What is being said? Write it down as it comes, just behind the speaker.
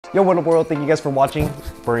Yo, what up world? Thank you guys for watching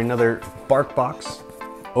for another BarkBox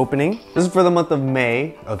opening. This is for the month of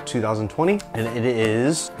May of 2020, and it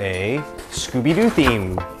is a Scooby-Doo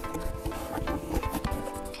theme.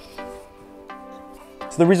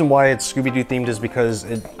 So the reason why it's Scooby-Doo themed is because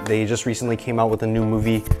they just recently came out with a new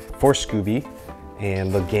movie for Scooby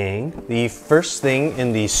and the gang. The first thing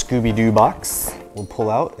in the Scooby-Doo box we'll pull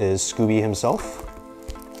out is Scooby himself.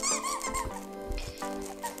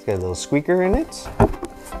 It's got a little squeaker in it.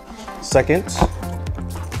 Second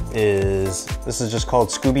is, this is just called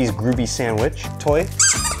Scooby's Groovy Sandwich toy.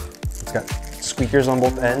 It's got squeakers on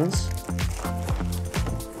both ends.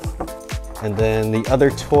 And then the other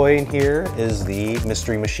toy in here is the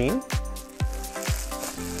mystery machine.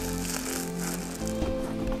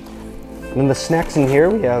 And then the snacks in here,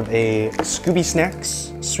 we have a Scooby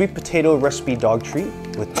Snacks sweet potato recipe dog treat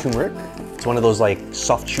with turmeric. It's one of those like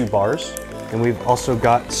soft chew bars. And we've also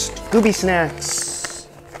got Scooby Snacks.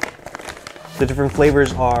 The different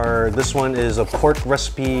flavors are, this one is a pork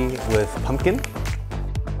recipe with pumpkin.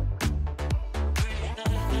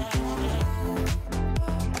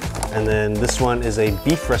 And then this one is a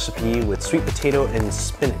beef recipe with sweet potato and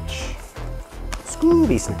spinach.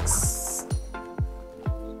 Scooby Snacks.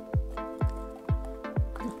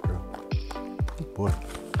 Good boy.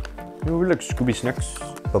 You know, we like Scooby Snacks.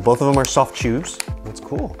 But both of them are soft chews. That's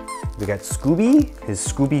cool. We got Scooby, his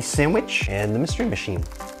Scooby sandwich, and the mystery machine.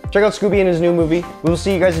 Check out Scooby and his new movie. We will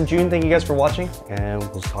see you guys in June. Thank you guys for watching, and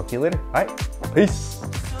we'll talk to you later. All right, peace.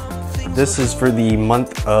 This is for the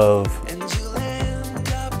month of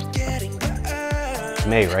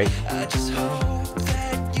May, right?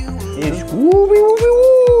 It's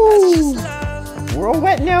woo-wee-woo-wee-woo. We're all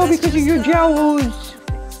wet now because of your jowls.